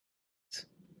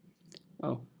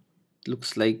Oh,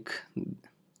 looks like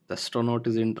the astronaut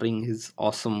is entering his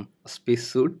awesome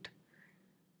spacesuit.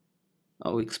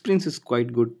 Our experience is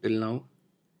quite good till now.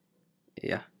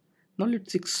 Yeah. Now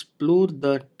let's explore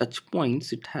the touch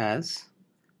points it has.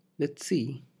 Let's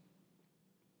see.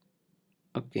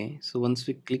 Okay, so once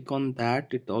we click on that,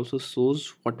 it also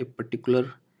shows what a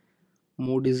particular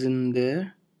mode is in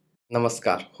there.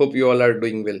 Namaskar. Hope you all are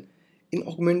doing well. In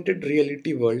augmented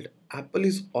reality world, Apple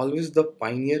is always the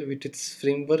pioneer with its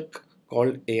framework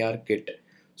called AR Kit.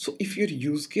 So if your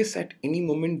use case at any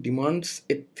moment demands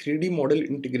a 3D model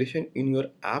integration in your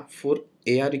app for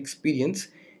AR experience,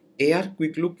 AR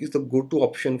Quick Look is the go-to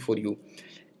option for you.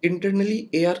 Internally,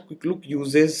 AR Quick Look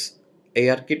uses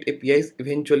ARKit APIs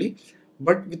eventually,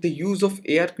 but with the use of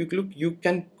AR Quick Look, you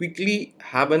can quickly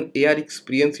have an AR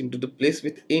experience into the place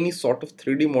with any sort of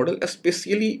 3D model,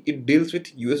 especially it deals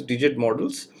with US digit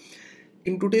models.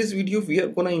 In today's video, we are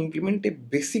gonna implement a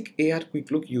basic AR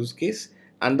Quick Look use case,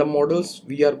 and the models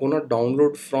we are gonna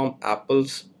download from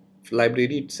Apple's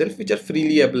library itself, which are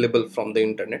freely available from the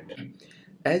internet.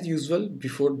 As usual,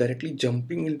 before directly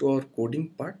jumping into our coding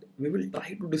part, we will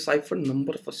try to decipher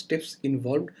number of steps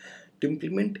involved to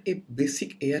implement a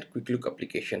basic AR Quick Look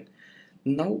application.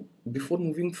 Now, before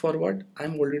moving forward,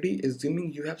 I'm already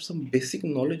assuming you have some basic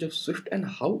knowledge of Swift and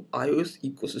how iOS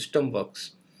ecosystem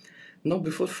works. Now,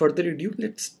 before further ado,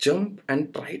 let's jump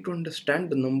and try to understand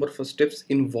the number of steps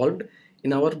involved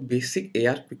in our basic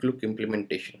AR Quick Look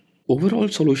implementation. Overall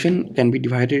solution can be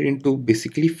divided into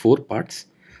basically four parts.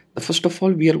 The first of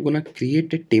all, we are going to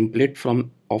create a template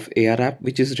from of AR app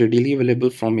which is readily available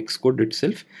from Xcode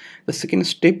itself. The second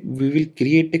step, we will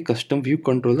create a custom view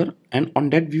controller, and on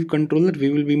that view controller we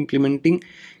will be implementing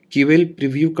QL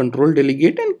preview control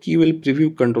delegate and QL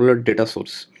preview controller data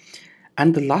source.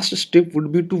 And the last step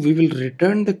would be to we will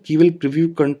return the QL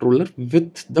preview controller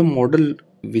with the model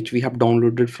which we have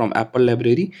downloaded from Apple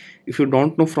library. If you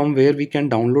don't know from where we can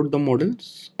download the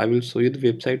models, I will show you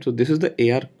the website. So this is the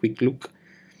AR quick look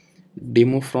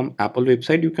demo from Apple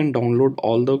website. You can download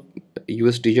all the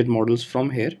US digit models from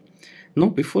here. Now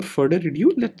before further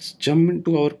ado, let's jump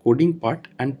into our coding part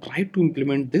and try to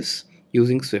implement this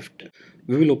using Swift.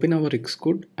 We will open our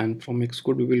Xcode, and from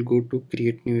Xcode we will go to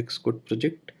create new Xcode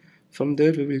project. From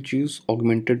there we will choose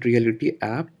augmented reality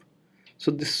app. So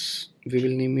this we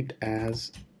will name it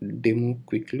as demo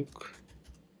quick look,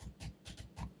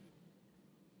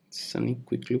 sunny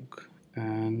quick look,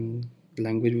 and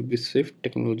language would be Swift,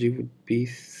 technology would be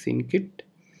Syncit,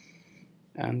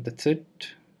 and that's it.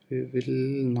 We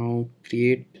will now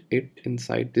create it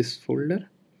inside this folder,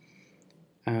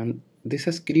 and this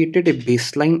has created a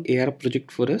baseline AR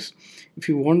project for us. If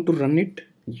you want to run it,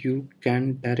 you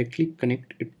can directly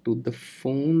connect it to the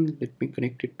phone. Let me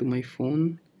connect it to my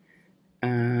phone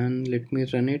and let me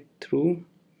run it through.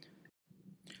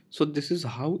 So this is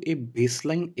how a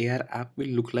baseline AR app will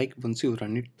look like once you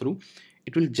run it through.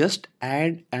 It will just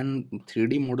add an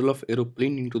 3D model of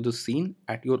aeroplane into the scene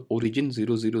at your origin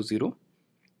 000.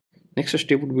 Next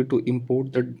step would be to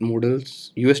import the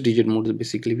models, US digit models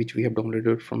basically, which we have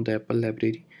downloaded from the Apple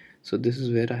library. So this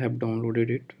is where I have downloaded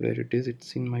it, where it is,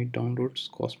 it's in my downloads,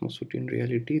 Cosmos Suit in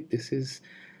reality. This is,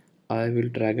 I will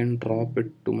drag and drop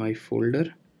it to my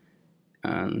folder,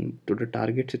 and to the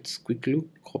targets it's quick look,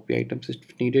 copy items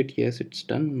if needed. Yes, it's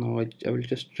done. Now I will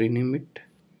just rename it.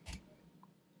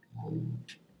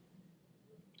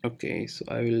 Okay, so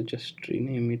I will just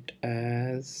rename it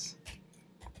as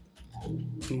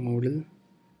model.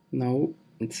 Now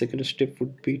the second step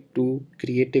would be to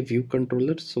create a view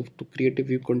controller. So to create a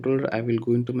view controller, I will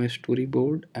go into my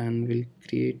storyboard and will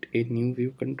create a new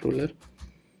view controller.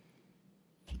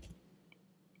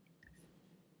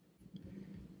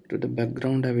 To the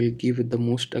background, I will give it the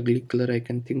most ugly color I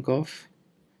can think of,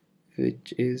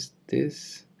 which is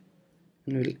this,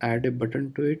 and we'll add a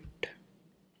button to it.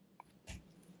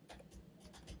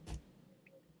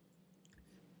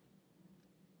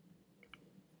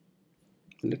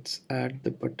 Let's add the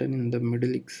button in the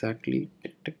middle exactly.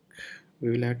 We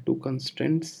will add two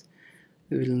constraints.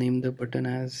 We will name the button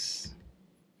as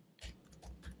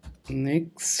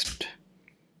next.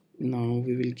 Now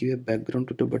we will give a background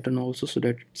to the button also so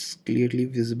that it's clearly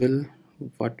visible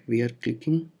what we are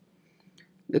clicking.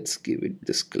 Let's give it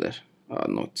this color.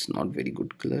 No, it's not very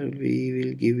good color. We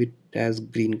will give it as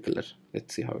green color.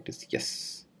 Let's see how it is.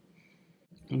 Yes.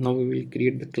 Now we will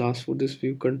create the class for this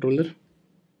view controller.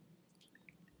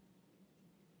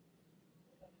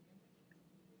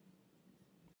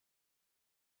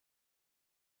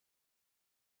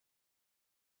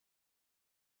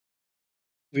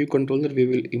 View controller, we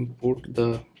will import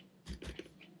the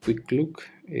quick look,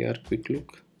 AR quick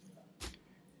look,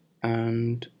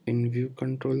 and in view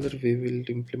controller we will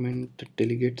implement the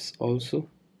delegates also.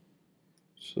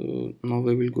 So now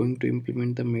we will going to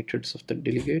implement the methods of the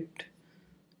delegate.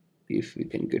 If we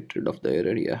can get rid of the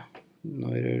error, yeah, no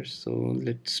error. So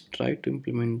let's try to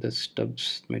implement the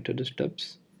stubs method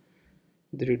stubs.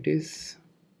 There it is.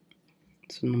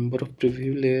 So number of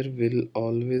preview layer will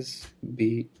always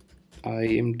be, I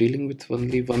am dealing with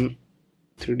only one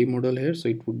 3D model here, so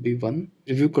it would be one.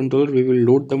 Preview controller, we will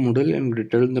load the model and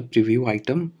return the preview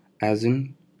item as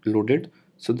in loaded.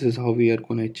 So this is how we are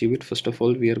going to achieve it. First of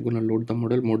all, we are going to load the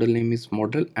model name is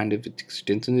model, and if it's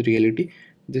extension reality,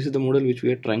 this is the model which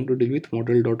we are trying to deal with,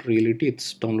 model.reality.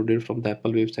 It's downloaded from the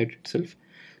Apple website itself.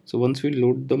 So once we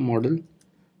load the model,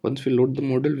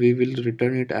 we will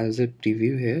return it as a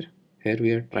preview here. Here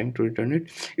we are trying to return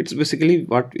it. It's basically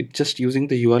what it's just using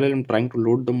the URL and trying to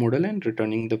load the model and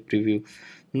returning the preview.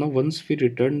 Now once we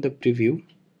return the preview,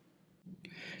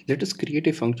 let us create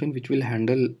a function which will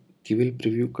handle QL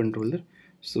preview controller.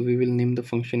 So we will name the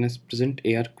function as present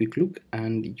AR quick look,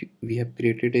 and we have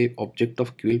created a object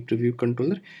of QL preview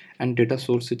controller and data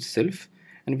source itself,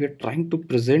 and we are trying to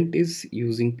present is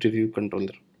using preview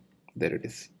controller. There it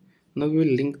is. Now we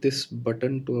will link this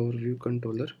button to our view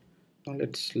controller. Now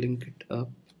let's link it up,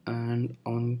 and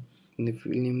on if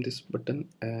we name this button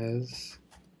as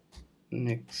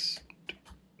next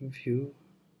view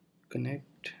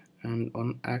connect, and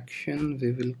on action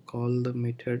we will call the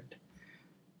method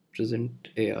present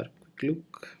AR quick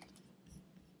look.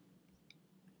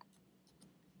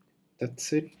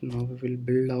 That's it. Now we will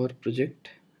build our project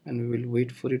and we will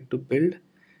wait for it to build.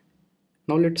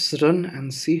 Now let's run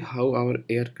and see how our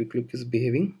AR quick look is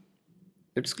behaving.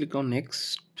 Let's click on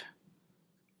next.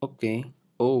 Okay.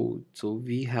 Oh, so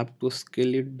we have to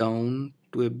scale it down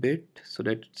to a bit so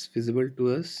that it's visible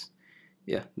to us.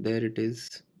 Yeah, there it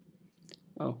is.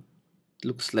 Oh,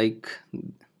 looks like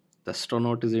the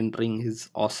astronaut is entering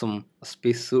his awesome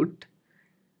spacesuit.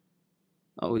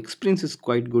 Our experience is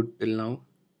quite good till now.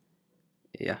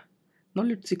 Yeah. Now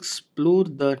let's explore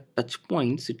the touch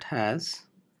points it has.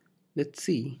 Let's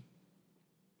see.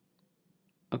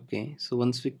 Okay, so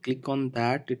once we click on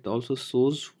that, it also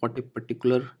shows what a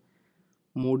particular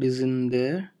mode is in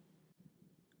there.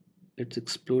 Let's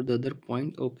explore the other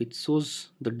point. Okay, it shows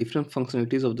the different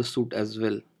functionalities of the suit as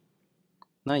well.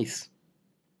 Nice.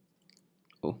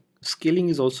 Oh, scaling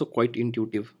is also quite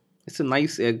intuitive. It's a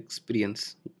nice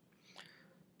experience.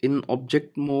 In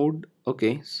object mode,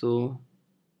 okay, so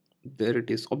there it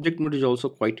is. Object mode is also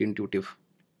quite intuitive,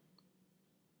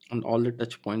 and all the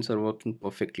touch points are working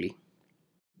perfectly.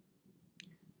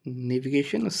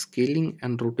 Navigation, scaling,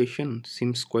 and rotation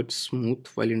seems quite smooth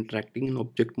while interacting in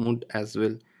object mode as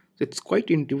well. So it's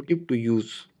quite intuitive to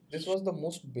use. This was the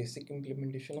most basic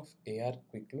implementation of AR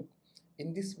Quick Look.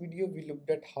 In this video, we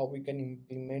looked at how we can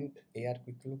implement AR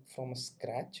Quick Look from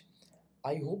scratch.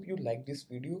 I hope you like this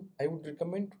video. I would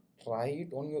recommend try it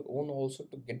on your own also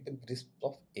to get the grasp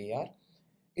of AR.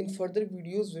 In further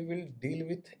videos, we will deal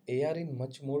with AR in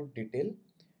much more detail.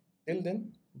 Till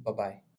then, bye bye.